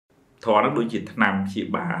ធរនោះដូចជាថ្នាំព្យា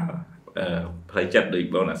បាលផ្លូវចិត្តដូច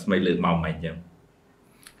បងស្មីលើកមកមិនអញ្ចឹង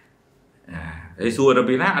ហើយសួរទៅ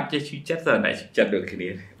ពីណាអត់ចេះឈឺចិត្តតែអ្នកឈឺចិត្តដូចគ្នា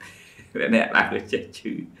អ្នកអាចចេះ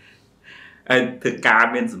ឈឺហើយធ្វើការ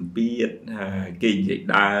មានសម្ពាធគេនិយាយ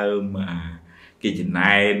ដើមគេចំ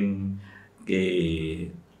ណែនគេ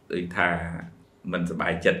ដូចថាមិនសប្បា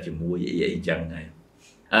យចិត្តជាមួយអីអញ្ចឹងហើយ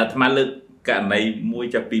អាត្មាលើកករណីមួយ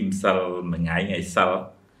ចាប់ពីម្សិលមួយថ្ងៃសិល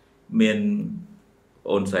មាន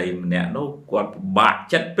អូនស្រីម្នាក់នោះគាត់ពិបាក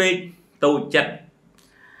ចិត្តពេកតូចចិត្ត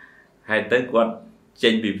ហើយទៅគាត់ចេ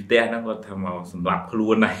ញពីផ្ទះហ្នឹងគាត់ថាមកសម្លាប់ខ្លួ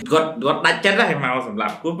នហើយគាត់ដាច់ចិត្តហើយមកសម្លា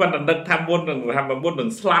ប់ខ្លួនប៉ុន្តែនឹកថាមុននឹង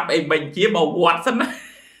ស្លាប់អីមិនជាមកវត្តសិនណា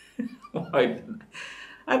ហើយ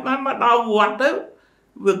បានមកដល់វត្តទៅ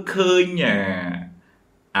វាឃើញ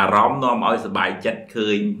អារម្មណ៍នាំឲ្យសប្បាយចិត្តឃើ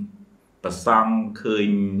ញប្រសង់ឃើញ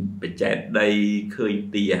បច្ចេកដីឃើញ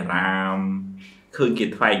ទីអារាមឃើញគេ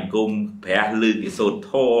ថ្វាយគុំព្រះលើកគេសូត្រ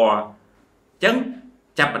ធម៌អញ្ចឹង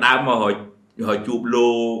ចាប់ផ្ដើមមករកជួប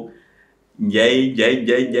លោកនិយា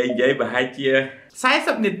យប្រហែលជា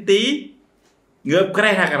40នាទីងើបក្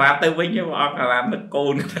រេះហាការ៉ាទៅវិញបងអង្ការ៉ានឹកកូ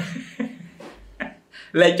ន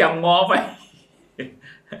លែងចង់ងប់ហើយ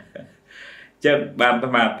ចឹងបានអា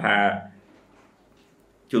ត្មាថា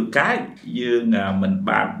ជួនកាលយើងមិន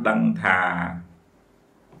បានដឹងថា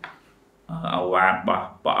អវាទរបស់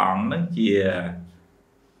ព្រះអង្គនឹងជា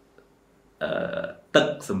ទឹក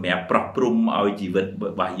សម្រាប់ប្រោះព្រំឲ្យជីវិត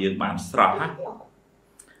របស់យើងបានស្រស់ណា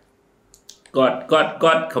គា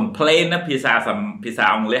ត់ complain ណាភាសា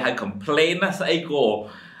អង់គ្លេសហៅ complain ណាស្អីក៏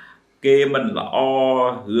គេមិនល្អ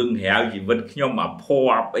រឿងរាវជីវិតខ្ញុំអាភ័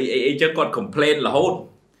ព្វអីចឹងគាត់ complain រហូត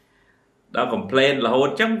ដល់ complain រហូត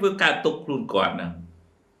ចឹងវាកើតទុកខ្លួនគាត់ហ្នឹង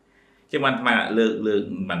ចឹងបានអាលើក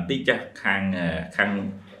បន្តិចចាស់ខាង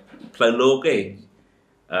ផ្លូវលោកឯង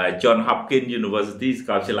John Hopkins University សាក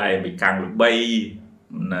លវិទ្យាល័យអមេរិកល្បី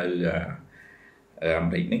នៅអា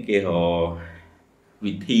មេរិកនេះគេរក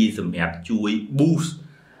វិធីសម្រាប់ជួយ boost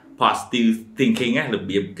positive thinking រ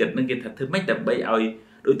បៀបគិតហ្នឹងគេថាធ្វើម៉េចដើម្បីឲ្យ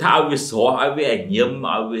ដូចថាឲ្យវាស្រស់ឲ្យវាញញឹម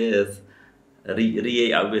ឲ្យវារីករាយ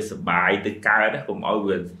ឲ្យវាសប្បាយទៅកើតកុំឲ្យ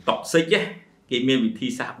វា toxic គេមានវិធី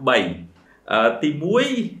សាស្ត្រ3ទី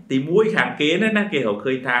1ខាងគេណាគេរក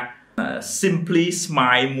ឃើញថា simply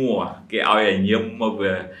smile more គេឲ្យញញឹមមក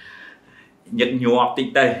វាញឹកញាប់តិច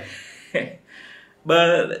ទៅបើ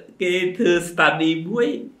គេធ្វើ study មួយ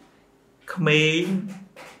ក្មេង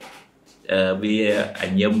វា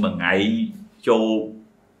ញញឹមមួយថ្ងៃចូល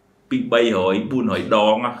ពី300 400ដ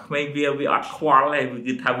ងក្មេងវាអត់ខ្វល់ទេ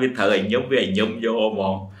គឺថាវាត្រូវញញឹមវាញញឹមយកហ្ម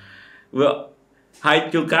ងវាហើយ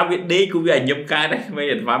ជួនកាលវាដេកក៏វាញញឹមកើតដែរក្មេង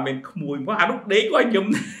អាត្មាមានក្មួយមកអានោះដេកក៏ញញឹម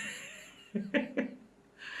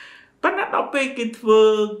ប៉ុន្តែដល់ពេលគេធ្វើ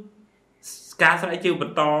ការស្រាវជ្រាវប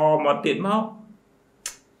ន្តមកទៀតមក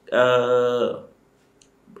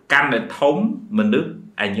កាន់តែធំមនុស្ស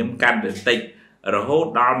ញញឹមកាន់តែតិចរហូត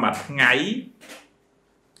ដល់មួយថ្ងៃ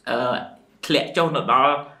ធ្លាក់ចុះទៅដ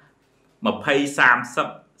ល់20 30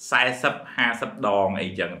 40 50ដងអី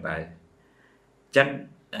ចឹងតែអញ្ចឹង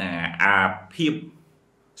អាភាព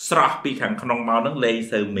ស្រស់ពីខាងក្នុងមកហ្នឹងលែង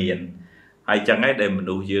សូវមានហើយចឹងឯងដែលម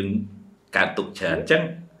នុស្សយើងកើតទុកច្រើនអញ្ចឹង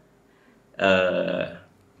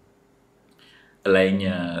លែង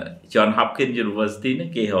John Hopkins University នេះ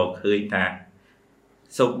គេរកឃើញថា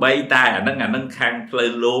សូម្បីតែអាហ្នឹងខាងផ្លូវ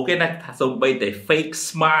លោកទេណាថាសូម្បីតែ fake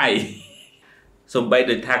smile សូម្បី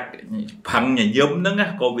ដូចថាផឹងញញឹមហ្នឹង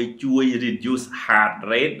ក៏វាជួយ reduce heart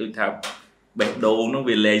rate ដូចថាបេះដូងហ្នឹង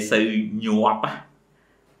វាលែងសូវញាប់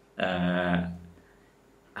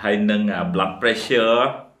ហើយនឹង blood pressure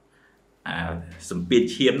សម្ពាធ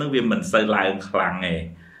ឈាមហ្នឹងវាមិនសូវឡើងខ្លាំងទេ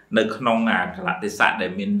នៅក្នុងកលៈទេសៈដែ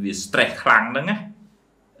លមានវា stress ខ្លាំងហ្នឹង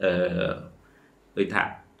ដូចថា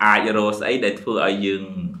អាចរកស្អីដែលធ្វើឲ្យយើង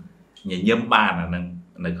ញញឹមបានអាហ្នឹង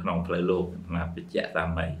នៅក្នុងផ្លូវលោកមកបញ្ជាក់តាម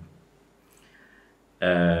ម៉េច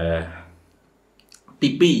ទី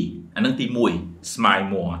2អាហ្នឹងទី1 smile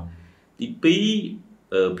more ទី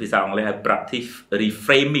2ភាសាអង់គ្លេសហៅ practice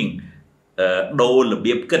reframing ដូររ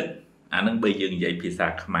បៀបគិតអាហ្នឹងបើយើងនិយាយភាសា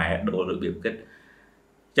ខ្មែរដូររបៀបគិត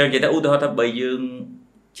ចឹងនិយាយថាឧទាហរណ៍ថាបើយើង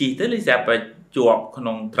ជិះទៅលេសាប់ជាប់ក្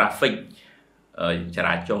នុង traffic ច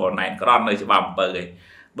រាចរណ៍ណែនក្រន់នៅច្បាប់អំពើឯង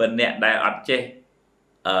បើអ្នកដែលអត់ចេះ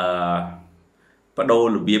បដូរ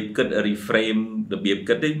របៀបគិត reframe របៀប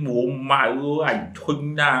គិតនេះមួម៉ៅអញធុញ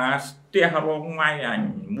ណាស្ទះរងម៉ៃអញ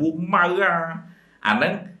មួម៉ៅអាហ្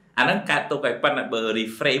នឹងកើតទុកឲ្យប៉ុណ្ណឹងបើ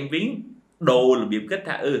reframe វិញដូររបៀបគិត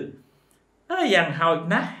ថាយ៉ាងហោច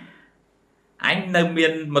ណាស់អញនៅមា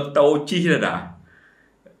នម៉ូតូជិះទៅដល់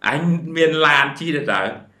អញមានឡានជិះទៅដ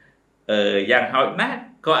ល់យ៉ាងហោចណាស់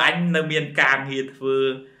ក៏អញនៅមានការងារធ្វើ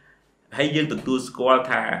ហើយយើងទទួលស្គាល់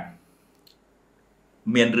ថា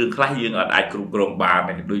miền rừng khai dương ở đại cục rồng bà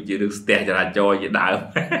này đôi chỉ được ste ra cho vậy đại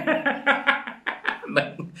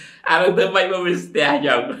anh nói tới mấy mươi ste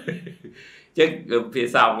giờ chứ phía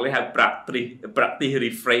sau lấy hai practice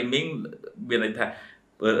reframing bên này thay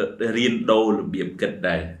riêng đâu là biếm kết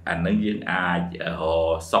đây anh nói riêng ai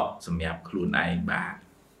họ sọc sầm nhạt luôn ai bà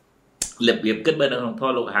lập biếm kết bên đó không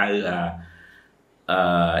thôi lúc hai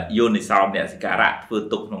vô này sau này sẽ cả rạ vừa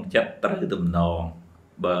tục nông chất tới tầm nòng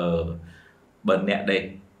bờ nè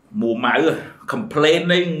đây mùa máu complain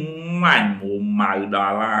đấy mảnh mùa máu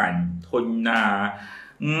đó là thôi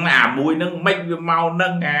là mùi nâng mấy cái màu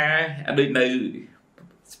nâng đây này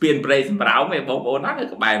spin play xem bảo mày bố nó cái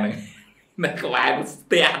bài này các bài nó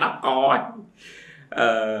te nó coi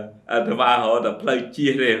thứ ba họ tập play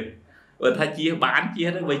chia rồi và thay chia bán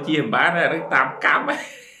chia đấy với chia bán này nó tam cam ấy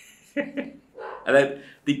đây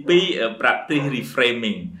tipi practice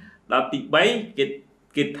reframing đó tí bấy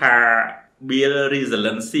cái thà build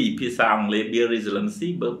resiliency phía sau lấy build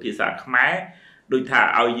resiliency bởi phía sau khmái đôi thà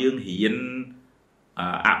ao dương hiện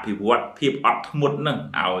phiêu phiếp ọt một nâng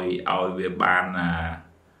ao về bàn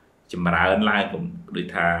chìm ra ơn lại cũng đôi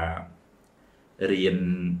thà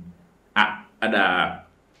riêng đã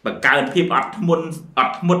bằng cao phiếp ọt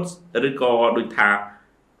một rồi có đôi thà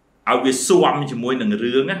ao về xuông cho môi nâng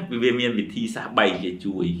rương á vì miền vị thi xa bày cái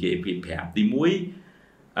chuối cái phiếp hẹp tí mũi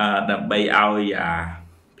đầm bay ao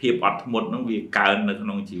phiếp ọt một nó vì cao nó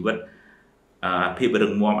không chỉ vật phiếp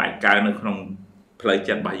rừng mua mãi cao nó không play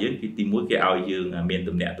chân bài dưới cái tìm mũi cái ao dương miền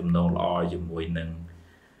tụm nẹt tụm nông lo cho mùi nâng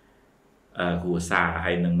của xa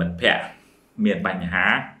hay nâng mật phẹ miền bánh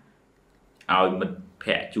há ao mật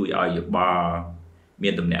phẹ chui ao dược bò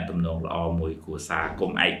miền tụm nẹt tụm nông lo mùi của xa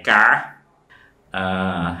cùng ai cá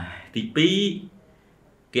tí bí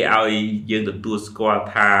cái ao dương được tua score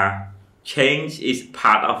tha change is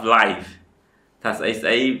part of life tha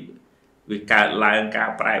sẽ vì cả lại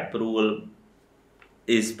cả bài pruol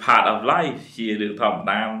is part of life chỉ được thòng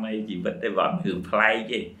đam hay chỉ vật để vẫn hưởng play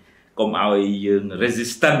chứ cùng ao dương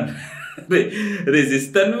resistant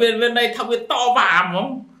bên đây thằng cái to vàng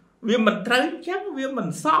không vì mình trấn chắc vì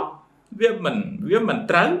mình sốc vì mình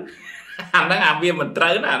trấn anh đang làm vì mình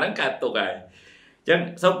trấn là nó cả tụi này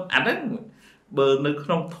chẳng xong anh đang bờ nó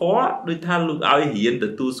không thoát đôi tha lúc ao hiện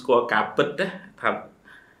từ tu score cả bứt đấy thằng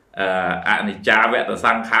anh này cha vẽ từ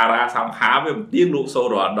sang khara sang khá với một tiếng lụa sâu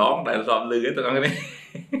đỏ đón đại dọn lư cái tụi này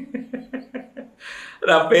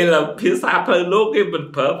làពេលlà phía xa thời lúc cái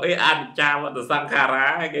mình phở ấy ăn cha và từ sang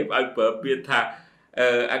khara cái anh phở biết thà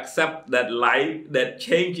accept that life that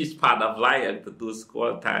change is part of life từ tu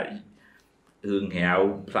score thà hương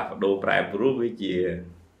hẹo phạt đồ phải proof với chị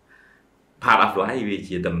part of life với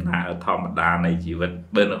chị tầm nào thom đa này chị vẫn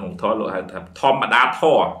bên nó không thoát lộ hay thom đa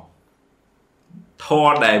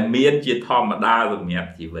thò đại miên chỉ thò mà đa rồi nhẹp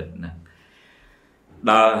chỉ vật nè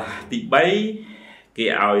đó thì bấy cái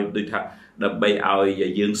ao đôi thật đập bay ao và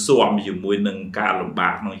dương xòm dùng mùi nâng ca lồng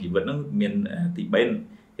bạc nó chỉ vật nó miên thì bấy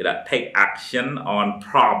thì là take action on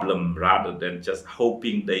problem rather than just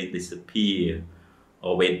hoping they disappear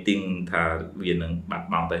or waiting thà vì nâng bạc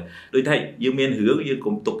bằng tới đôi thay dương miên hướng dương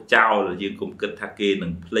cũng tục trao là dương cũng kết thà kê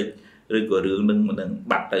nâng plek rồi có đường nâng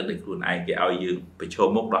bắt tới được luôn ai cái ao dương phải cho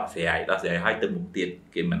mốc đó sẽ hai từ một tiết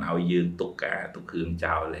cái mình ao dương tục cả tục hướng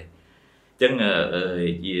chào lại chẳng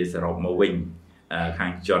gì sẽ rộng màu bình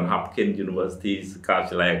hàng John Hopkins University cao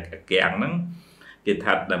trở lại kẹn nắng cái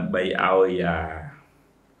thật làm bay ao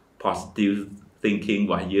positive thinking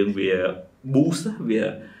của dương về boost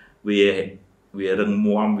về rừng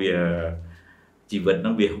muam về chỉ vật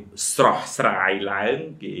nó về sải lại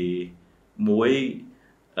cái muối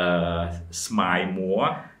smile múa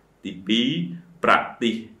tí bí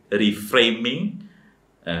practice reframing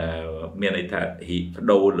miền này thà thì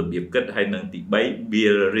đầu là biệp kết hay nâng tí bấy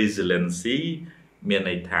build resiliency miền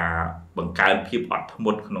này thà bằng cái phiếp ọt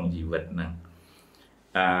một không gì vật nè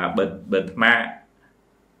bật mà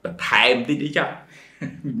bật time tí đi cho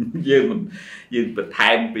dương bật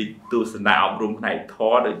time vì tu sân nào rung này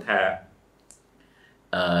thó được thà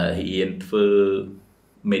hiện for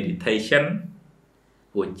meditation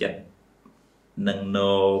của chất nâng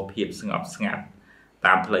nô phiếp ngọt ngặt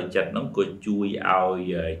tam thời chất nó có chui ao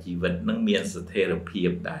chỉ vật nó miền sự thề là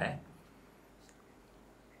phiếp đấy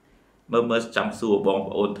mơ trong xua bóng và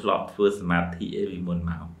ôn lọt phơ mà thị vì muốn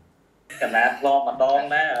màu cái này lo mà đón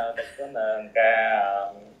đó đó là cái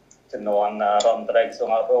chân non rồng tây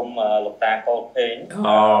xuống ở rôm lục ta có thế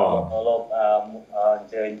lục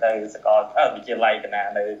chơi tay sẽ có bị chia lay cái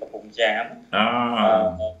này nơi tập trung jam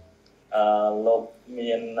លោក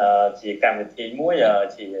មានជាកម្មវិធីមួយ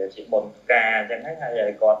ជាបុណ្យការអញ្ចឹងហើយ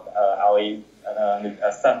គាត់ឲ្យ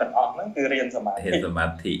សិស្សទាំងអស់ហ្នឹងគឺរៀនសមាធិ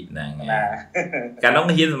ហ្នឹងណាកាលនោះ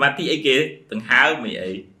រៀនសមាធិអីគេដង្ហើម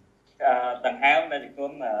អីដង្ហើមដែលគុ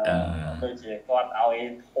ណដូចជាគាត់ឲ្យ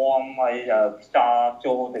ធំឲ្យខ្យល់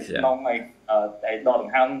ចូលទៅក្នុងឲ្យដកដ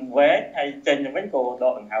ង្ហើមវែងហើយចេញទៅវិញក៏ដ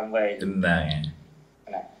កដង្ហើមវែងហ្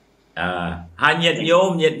នឹងហើយញាតិញោ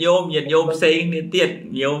មផ្សេងនេះទៀត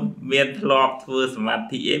ញោមមានធ្លាប់ធ្វើសមា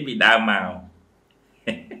ធិអីពីដើមមក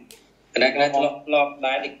គណៈធ្លាប់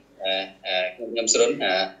ដែរខ្ញុំស្រុន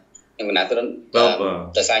ខ្ញុំគណៈស្រុន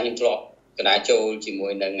តែសារខ្ញុំធ្លាប់គណៈចូលជាមួ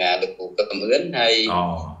យនឹងលោកគ្រូកឹកកំអឿនហើយ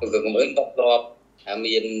លោកគ្រូកឹកកំអឿនក៏ធ្លាប់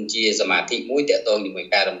មានជាសមាធិមួយតាក់ទងជាមួយ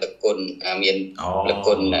ការរំលឹកគុណមានរំលឹក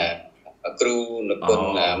គុណគ្រូរំលឹកគុណ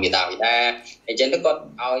មេតាបិតាអញ្ចឹងទៅគាត់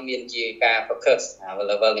ឲ្យមានជាការ focus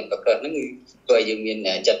level នៃ focus ហ្នឹងគឺឲ្យយើងមាន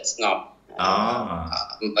ចិត្តស្ងប់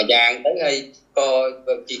មួយយ៉ាងទៅហើយក៏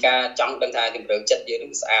ជាការចង់ដឹងថាជំរឿចិត្តយើងនឹ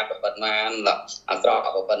ងស្អាតប៉ុណ្ណាអាក្រក់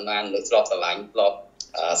ប៉ុណ្ណាលើស្លប់ស្រឡាញ់ស្លប់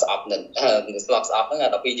ស្អប់នឹងស្លប់ស្អប់ហ្នឹង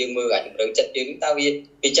ដល់ពេលយើងមើលអាជំរឿចិត្តយើងតើ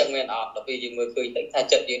វាចឹងមែនអត់ដល់ពេលយើងមើលឃើញទៅថា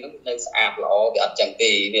ចិត្តយើងនឹងនៅស្អាតល្អវាអត់ចឹងទេ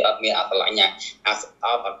វាអត់មានអត់ស្រឡាញ់អាស្អ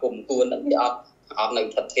ប់អាគុំគួនហ្នឹងវាអត់នៅ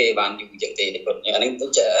ថិតថេរបានយូរចឹងទេគាត់អានេះទៅ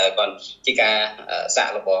គាត់ជាការសាក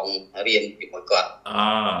ល្បងរៀនជាមួយគាត់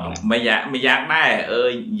មួយយ៉ាងដែរ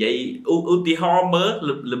និយាយឧទាហរណ៍មើល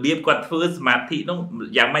របៀបគាត់ធ្វើសមាធិនោះ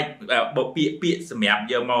យ៉ាងម៉េចបើពាក្យសម្រាប់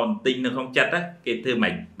យកមកបន្ទិញនៅក្នុងចិត្តគេធ្វើម៉េ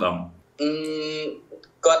ចបង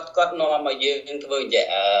គាត់នាំមកយើងធ្វើឲ្យ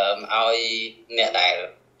អ្នកដែល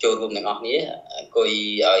ចូលរួមទាំងអស់គ្នាអង្គុយ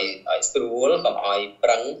ឲ្យស្រួលកុំឲ្យប្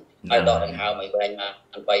រឹងហើយដកដង្ហើមឲ្យវែងមក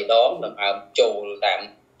3ដងដង្ហើមចូលតាម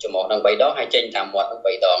ច្រមុះនឹង3ដងហើយចេញតាមមាត់នឹង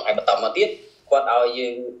3ដងហើយបន្តមកទៀតគាត់ឲ្យយើ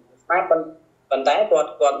ងស្អាតប៉ុន្តែ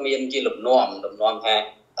គាត់មានជាលំនាំថា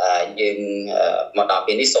យើងមកដល់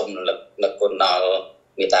ពេលនេះសូមរលឹកនឹកគុណដល់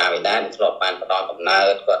មេតាបិតាដែលធ្លាប់បានផ្ដល់កំណើ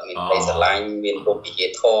តគាត់មានក្តីស្រឡាញ់មានពុទ្ធវិជា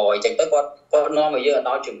ធម៌អញ្ចឹងទៅគាត់នាំឲ្យយើងដ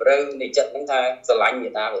ល់ជំរឿនៃចិត្តហ្នឹងថាស្រឡាញ់មេ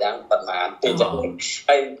តាបិតាប៉ុន្មានទីចិត្ត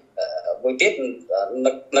ហើយមួយទៀត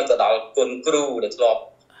នឹកទៅដល់គុណគ្រូដែលធ្លាប់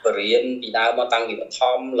បរៀនពីដើមមកតាំងពីបឋ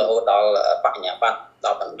មរហូតដល់បញ្ញាបត្រដ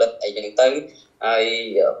ល់បណ្ឌិតអីចឹងទៅហើយ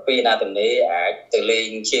ពីណាទំនេរអាចទៅលេង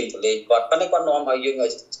ឈាមទៅលេងគាត់ប៉ុន្តែគាត់នាំឲ្យយើងឲ្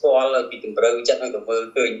យស្គាល់ពីជំរឿចិត្តហ្នឹងទៅមើល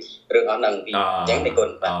ឃើញរឿងអស់ហ្នឹងពីអញ្ចឹងទេគុណ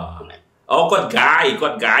បាទគាត់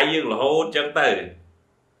កាយយើងរហូតចឹងទៅ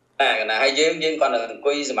ណាហើយយើងគាត់នឹងអង្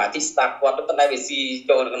គុយសមាធិស្ដាប់គាត់ប៉ុន្តែវាស៊ី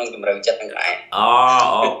ចូលក្នុងជំរឿចិត្តហ្នឹងដែរ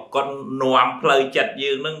គាត់នាំផ្លូវចិត្ត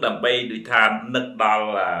យើងហ្នឹងដើម្បីដូចថានឹកដល់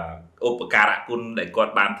ឧបការៈគុណដែលគា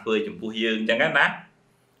ត់បានធ្វើចំពោះយើងអញ្ចឹងណា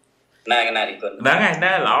ទីគុណហ្នឹងហើយ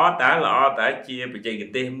ណាល្អតែជាបច្ចេក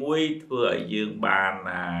ទេសមួយធ្វើឲ្យយើងបាន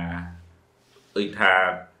ដូចថា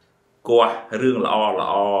គោះរឿងល្អ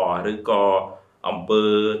ឬក៏អំពើ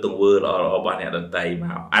ទង្វើល្អរបស់អ្នកដតីម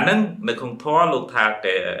កអាហ្នឹងនៅក្នុងធម៌លោកថា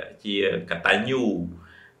គេជាកតញ្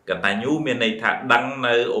ញូមានន័យថាដឹង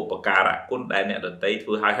នៅឧបការៈគុណដែលអ្នកដតីធ្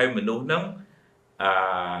វើឲ្យមនុស្សហ្នឹង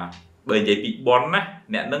បើនិយាយពីបុណ្យណា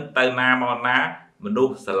អ្នកនឹងទៅណាមកណាមនុ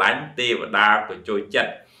ស្សស្រឡាញ់ទេវតាក៏ចូលចិត្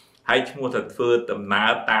តហើយឈ្មោះថាធ្វើដំណើ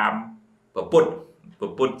រតាមពុ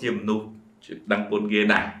ទ្ធជាមនុស្សដឹងគុណគេ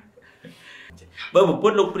ណាបើពុ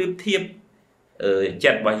ទ្ធលោកប្រៀបធៀប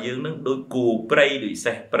ចិត្តរបស់យើងនឹងដូចគូព្រៃដូច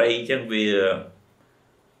សេះព្រៃអញ្ចឹងវា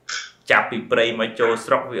ចាប់ពីព្រៃមកចូល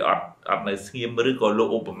ស្រុកវាអត់នៅស្ងៀមឬក៏លោ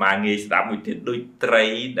កឧបមាងាយស្ដាប់មួយទៀតដូចត្រី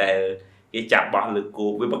ដែលគេចាប់បោះលើគោ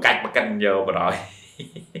វាបកាច់យកបណ្ដោយ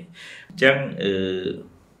អញ្ចឹង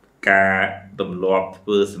ការទម្លាប់ធ្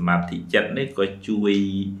វើសមាធិចិត្តនេះក៏ជួយ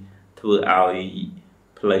ធ្វើឲ្យ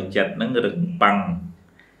ផ្លូវចិត្តហ្នឹងរឹងប៉ឹង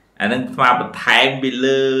អានឹងស្មាបន្ថែមពី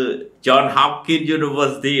លើ John Hopkins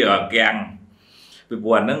University កាំងពីព្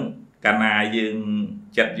រោះហ្នឹងកាលណាយើង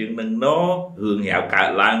ចិត្តយើងនឹងរឿងរាវកើត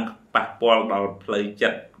ឡើងប៉ះពាល់ដល់ផ្លូវចិ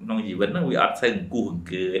ត្តក្នុងជីវិតហ្នឹងវាអត់សូវអង្គុះអង្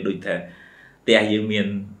គើដូចថាផ្ទះយើងមាន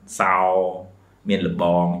សោមានលប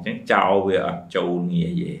ងអញ្ចឹងចោលវាអត់ចូលងា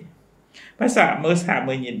យទេបើសាក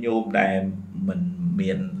មើលញាតិញោមដែលមិន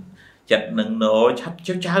មានចិត្តនឹងឆាប់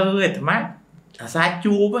ចៅអាត្មាអាសា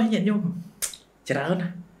ជួបញាតិញោមច្រើន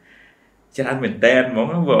មែនតែនហ្មង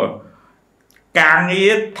បើការងា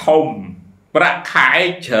រធំប្រាក់ខែ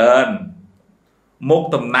ច្រើនមុខ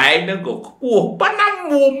តំណែងនឹងក៏ខ្ពស់ប៉ុណ្ណា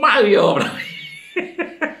មួម៉ៅយក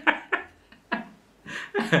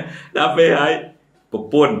ដល់ពេលហើយប្រ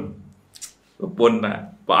ពន្ធណា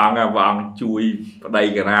ព្រះអង្គជួយប្តី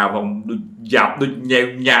កាណាផងដូចយ៉ាប់ដូចញ៉ែវ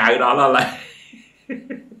ញ៉ាវដល់ហើយ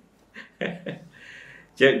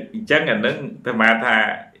អញ្ចឹងអានឹងតែមកថា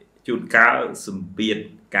ជួនកាលសម្ពាធ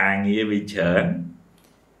ការងារវាច្រើន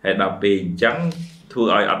ហើយដល់ពេលអញ្ចឹងធ្វើ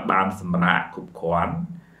ឲ្យអត់បានសម្រាកគ្រប់គ្រាន់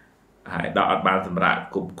ហើយដល់អត់បានសម្រាប់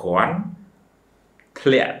គ្រប់គ្រាន់ធ្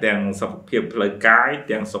លាក់ទាំងសុខភាពផ្លូវកាយ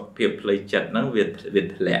ទាំងសុខភាពផ្លូវចិត្តហ្នឹងវា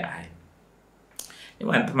ធ្លាក់ហើយខ្ញុំ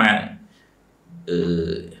អានថ្ម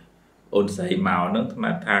អូនស្រីមកហ្នឹងថ្ម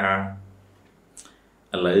ថា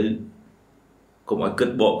ឥឡូវកុំឲ្យគិត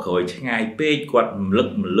បកក្រោយឆ្ងាយពេកគាត់រំលឹក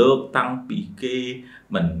ម្លើកតាំងពីគេ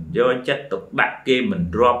មិនយកចិត្តទុកដាក់គេមិន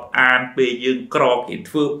រាប់អានពេលយើងក្រគេ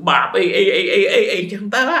ធ្វើបាបអីចឹង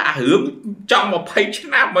ទៅអារឿងចង់20ឆ្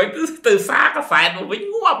នាំហើយទៅសារកសែតមកវិញ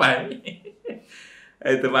ងាប់ហើយ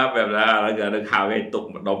អីទៅមកបែបណាឥឡូវនឹងហៅឲ្យទុក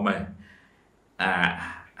ម្ដុំហើយ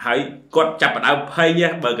ហើយគាត់ចាប់ផ្ដើមភ័យ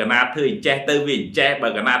បើកណាធ្វើអញ្ចេះទៅវាអញ្ចេះបើ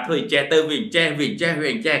កណាធ្វើអញ្ចេះទៅវាអញ្ចេះ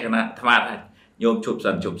កណាថ្មថាញោមជប់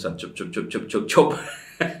សិនជប់ធ្វើ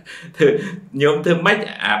ញោមធ្វើម៉េច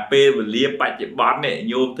អាពេលវេលាបច្ចុប្បន្ននេះ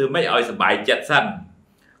ញោមធ្វើម៉េចឲ្យសុបាយចិត្តសិន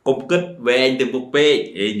កុំគិតវែងទៅមុខពេក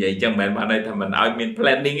និយាយចឹងមិនបានន័យថាមិនឲ្យមាន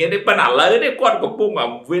planning ទេប៉ុន្តែឥឡូវនេះគាត់កំពុង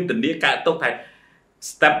វេទនាកើតទុកថា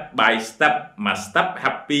step by step មួយ step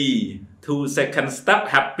happy 2 second step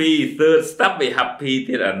happy third step វា happy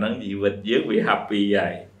ទៀតអាហ្នឹងជីវិតយើងវា happy ហើ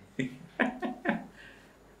យ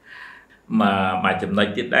មកចំណុច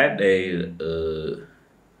ទៀតដែរដែល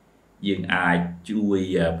យើងអាចជួយ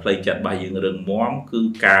ផ្លូវចិត្តរបស់យើងរឹងមាំគឺ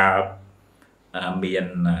ការមាន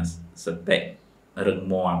សតិរឹង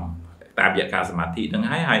មាំតាមរយៈការសមាធិហ្នឹង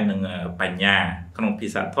ហើយនឹងបញ្ញាក្នុងភា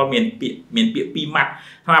សាធម៌មានពាក្យ2ម៉ាត់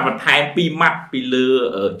ថាបន្ថែម2ម៉ាត់ពីលើ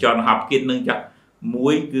ចនហប់គិតនឹងចាស់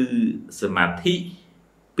1គឺសមាធិ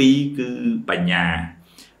2គឺបញ្ញា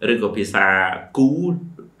ឬក៏ភាសាគូ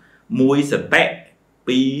1សតិ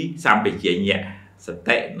2សម្បជញ្ញៈស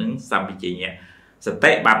តិនិងសម្បជញ្ញៈស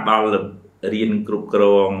តិបានដល់រៀនគ្រប់គ្រ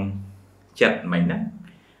ងចិត្តមិនណា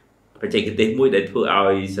បច្ចេកទេសមួយដែលធ្វើឲ្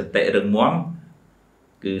យសតិរឹងមាំ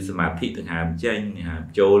គឺសមាធិទាំងហើមចេញហើម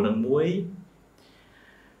ចូលនឹងមួយ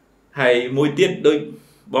ហើយមួយទៀតដូច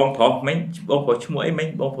បងប្រុសមិញបងប្រុសឈ្មោះអីមិញ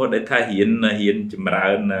បងប្រុសដែលថារៀនចម្រើ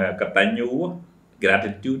នកតញ្ញូ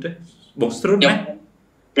gratitude បងស្រុនណា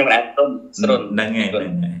ខ្ញុំអាចស្រុនហ្នឹងហើយ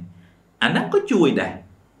អាហ្នឹងក៏ជួយដែរ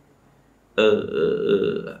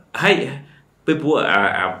ហើយពេលព្រោះ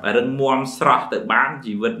រឹងមាំស្រស់ទៅបាន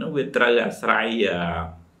ជីវិតហ្នឹងវាត្រូវអាស្រ័យ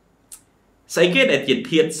ស្អីគេដែលជា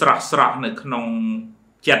ធាតុស្រស់នៅក្នុង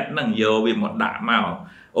ចិត្តហ្នឹងយកវាមកដាក់មក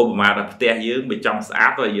ឧបមាថាផ្ទះយើងវាចង់ស្អា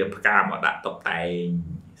តទៅយកផ្កាមកដាក់តុបតែង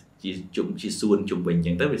ជាសួនជុំវិញអញ្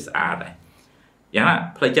ចឹងទៅវាស្អាតដែរយ៉ាងណា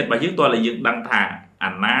ផ្លូវចិត្តរបស់យើងតើយើងដឹងថា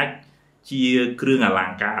អាណាចជាគ្រឿងអល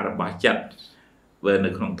ង្ការរបស់ចិត្តបើនៅ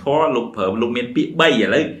ក្នុងធម៌លោកប្រើលោកមានពាក្យ3ឥ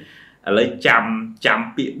ឡូវចាំ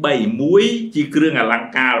ពាក្យ3មួយជាគ្រឿងអលង្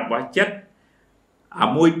ការរបស់ចិត្ត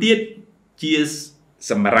មួយទៀតជា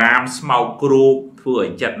សម្រាមស្មោកគ្រោកធ្វើឲ្យ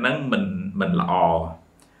ចិត្តហ្នឹងមិនល្អ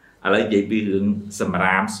ឥឡូវនិយាយពីរឿងសម្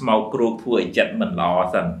រាមស្មោកគ្រោកធ្វើឲ្យចិត្តមិនល្អ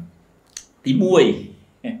សិនទី1ឥ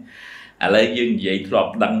ឡូវយើងនិយាយធ្លា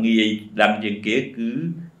ប់ដឹងងាយដឹងជាងគេគឺ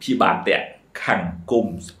ព្យាបាទៈខੰគុំ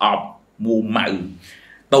ស្អប់មូម៉ៅ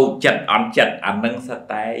តូចចិត្តអន់ចិត្តអានឹងស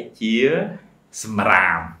តែជាសម្រា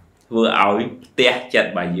មធ្វើឲ្យផ្ទះចិត្ត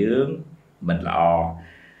របស់យើងមិនល្អអ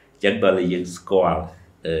ញ្ចឹងបើយើងស្គាល់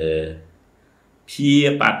ព្យា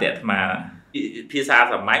បាទៈអាត្មាភាសា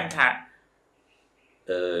សាមញ្ញថា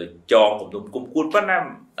ចងគំនុំគុំគួនប៉ុណ្ណា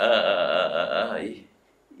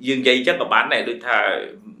យើងនិយាយចឹងក៏បានដែរដូចថា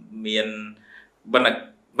មានប៉ុន្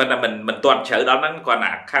តែមិនទាន់ជ្រៅដល់ហ្នឹងគាត់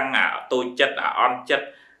អាខੰអាតូចចិត្តអាអន់ចិត្ត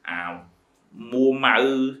អាមួម៉ៅ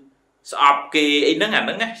ស្អប់គេអីហ្នឹងអាហ្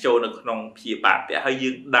នឹងចូលនៅក្នុងព្យាបាទៈហើយយើ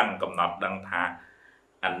ងដឹងកំណត់ដឹងថា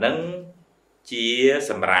អាហ្នឹងជា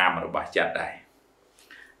សម្រាមរបស់ចិត្តដែរ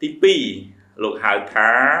ទី2លោកហៅថា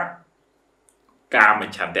កាម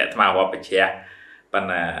ឆន្ទៈអាត្មាវបជ្រះប៉ុន្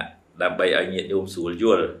តែដើម្បីឲ្យញាតិញោមស្រួលយ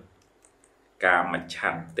ល់កាមឆ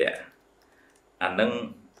ន្ទៈអាហ្នឹង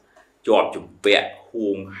ជាប់ជំពាក់ហួ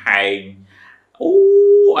ងហែង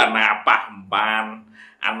អាណាប៉ះមិនបាន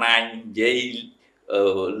អាណានិយាយ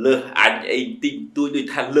លើសអញអីតិចតួចដូច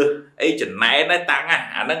ថាលើសអីចំណែនដែរតាំងអា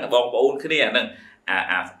ហ្នឹងបងប្អូនគ្នាអាហ្នឹង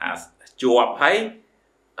អាជាប់ហើយ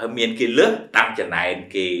មានគេលើសតាំងចំណែន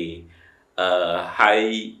គេហើយ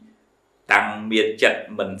តាំងមានចិត្ត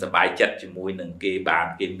មិនសប្បាយចិត្តជាមួយនឹងគេបាន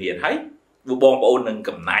គេមានហើយបងប្អូននឹង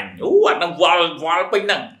កំណាញ់អាហ្នឹងវល់ពេញហ្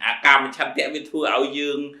នឹងអាកាមឆន្ទៈវាធ្វើឲ្យ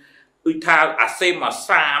យើងដូចថាអាសេមអា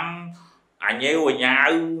សាមអញេវអញ្ញាវ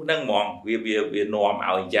ហ្នឹងហ្មងវានាំឲ្យអ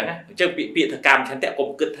ញ្ចឹងអញ្ចឹងពាក្យថាកាមឆន្ទៈកុំ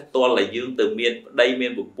គិតថាតលតែយើងទៅមានប្តីមា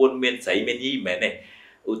នប្រពន្ធមានស្រីមានញីមិនមែនទេ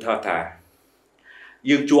ឧទាហរណ៍ថា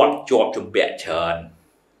យើងជាប់ជំពាក់ច្រើន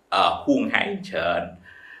ហួងហែងច្រើន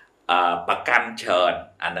ប្រកាន់ច្រើន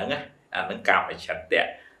អាហ្នឹងកាមឆន្ទៈ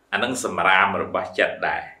អាហ្នឹងសម្រាមរបស់ចិត្ត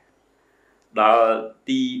ដែរដល់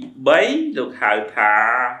ទី3លោកហៅថា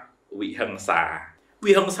វិហិង្សា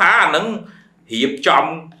vì hằng xa nâng hiệp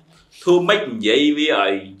trong thưa mấy vậy vì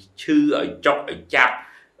ở chư ở chọc ở chạp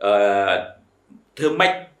thưa mấy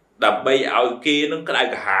đập bay ở kia nó cái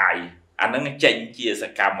đại hài anh nó tranh chia sẽ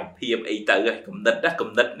cả một hiệp ấy tới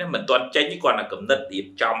cầm nít nếu mình toàn tranh chứ còn là cầm nít hiệp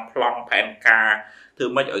trong plong pan ca thưa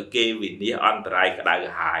mấy ở kia vì ní on trai cái đại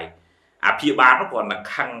hài phía ba nó còn là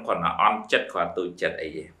khăn còn là on chất còn tôi chất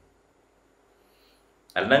ấy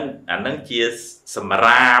anh nâng chia sầm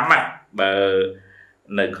ra mà bờ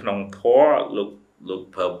nơi không thó lúc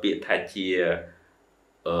phở biệt thay chia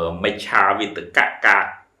mấy cha vì tất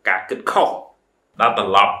cả kết khổ đó là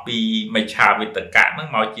lọp vì mấy cha vì tất cả nó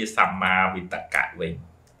nói chia sama vì tất cả mình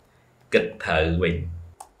kết thở mình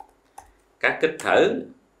các kết thở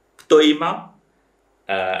tùy máu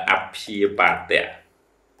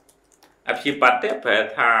apipate phải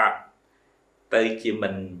tha tới khi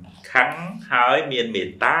mình kháng hỏi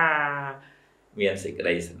miền ta miền sự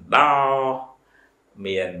đầy sẵn đo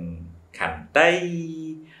miền khánh tây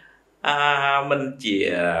mình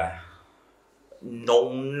chỉ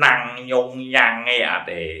nung năng nhung nhang nghe à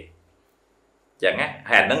để chẳng á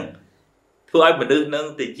hè nâng thưa ai mình đưa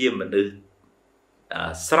nâng thì chia mình đưa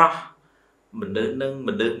sra mình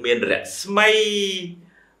đưa miền rẽ smay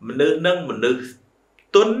mình đưa nâng mình đưa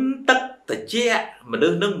tuấn tất ta chia mình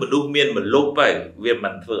đưa nâng mình đưa miền mình lốp vậy vì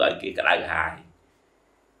mình vừa ở cái đại hài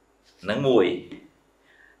nắng mùi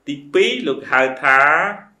tí pí lục hai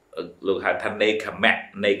tháng này khả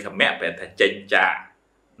mẹ về thà chênh trả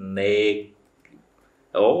này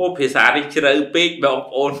phía xa đi chơi pí bà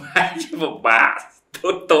ông ôn mai chứ một bà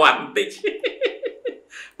tốt toàn tích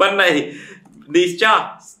bên này đi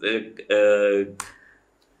cho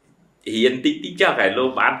hiện tích cho cái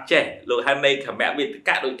lô bán trẻ lô hai này khả mẹ biết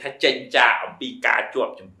cả đôi thà chênh trả ông pi cá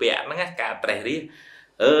chuột chùm bẹ nó ngá cá trẻ đi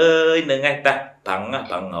ơi nâng ngay ta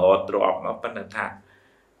bằng họ drop nó bên thà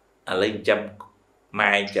lên chấm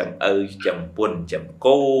mai chấm chấm buồn chấm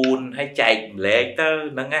côn hay chạy lệ tơ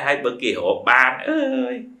nó ngay hai bữa kia họ bàn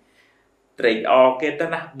ơi trời o kia ta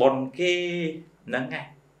na bon kia nó ngay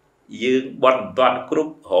dương bon toàn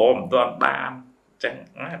group hòm toàn bàn chẳng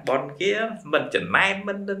bon kia mình chẳng nay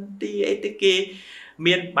mình đừng đi ấy thế kia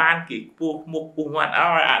miền ban kỳ buộc một buồn hoàn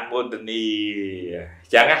áo ăn buồn tình đi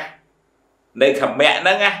chẳng á đây khẩm mẹ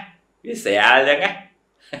nó ngay biết xẻ chẳng á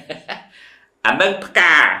anh nâng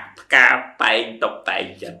ca tay tộc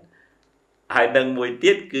tay chân hai nâng mùi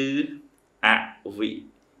tiết cứ vị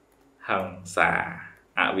hằng xà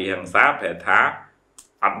vị hằng xá phải thá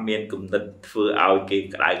ăn miên cùng đất vừa ao kê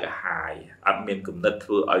cái đại hài ăn miên cùng đất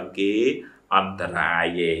vừa ao kế ăn tà rài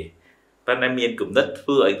về và này miên cùng đất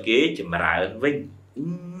vừa ao kế chùm rà ơn vinh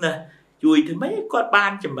chui thì mấy con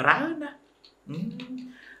ban chùm rà ơn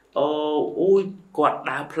ôi con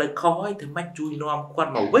đào plei khói thì mấy chui non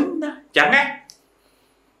con màu vinh đó chẳng á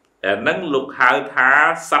nâng lục hai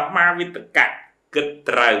thá sắp ma với tất cả kết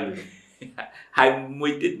trời ហើយមួ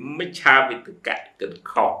យទៀតមិនឆាវាទឹកកាត់គិត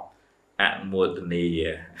ខុសអនុមោទនា